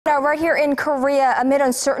Now, right here in Korea, amid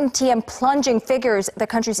uncertainty and plunging figures, the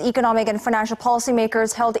country's economic and financial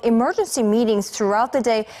policymakers held emergency meetings throughout the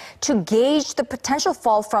day to gauge the potential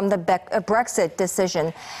fall from the Brexit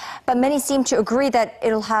decision. But many seem to agree that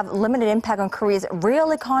it'll have limited impact on Korea's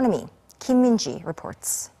real economy. Kim Min-ji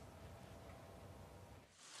reports.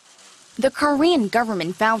 The Korean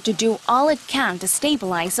government vowed to do all it can to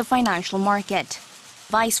stabilize the financial market.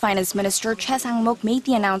 Vice Finance Minister Choi Sang-mok made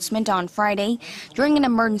the announcement on Friday during an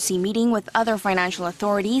emergency meeting with other financial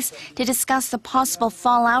authorities to discuss the possible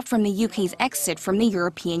fallout from the UK's exit from the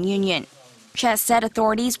European Union. Choi said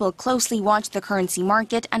authorities will closely watch the currency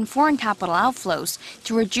market and foreign capital outflows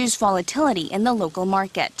to reduce volatility in the local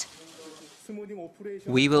market.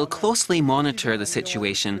 We will closely monitor the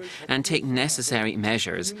situation and take necessary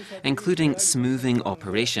measures, including smoothing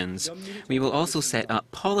operations. We will also set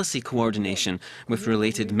up policy coordination with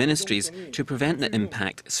related ministries to prevent the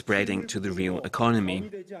impact spreading to the real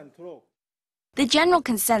economy. The general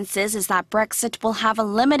consensus is that Brexit will have a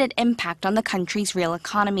limited impact on the country's real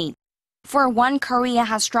economy. For one, Korea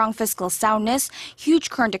has strong fiscal soundness, huge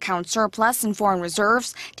current account surplus and foreign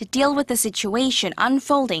reserves to deal with the situation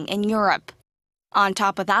unfolding in Europe. On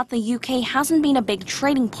top of that, the UK hasn't been a big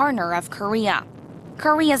trading partner of Korea.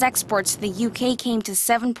 Korea's exports to the UK came to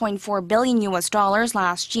 $7.4 billion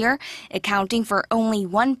last year, accounting for only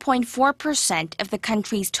 1.4% of the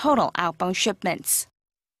country's total outbound shipments.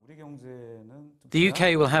 The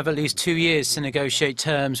UK will have at least 2 years to negotiate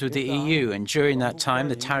terms with the EU, and during that time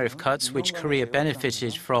the tariff cuts which Korea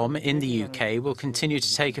benefited from in the UK will continue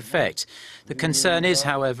to take effect. The concern is,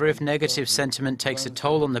 however, if negative sentiment takes a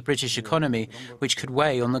toll on the British economy, which could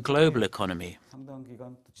weigh on the global economy.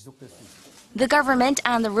 The government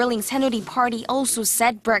and the ruling Saenuri Party also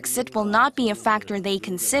said Brexit will not be a factor they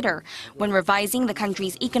consider when revising the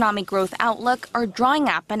country's economic growth outlook or drawing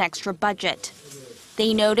up an extra budget.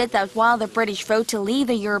 They noted that while the British vote to leave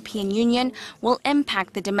the European Union will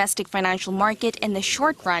impact the domestic financial market in the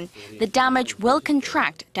short run, the damage will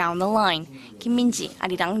contract down the line. Kim Min-ji,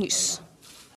 Arirang News.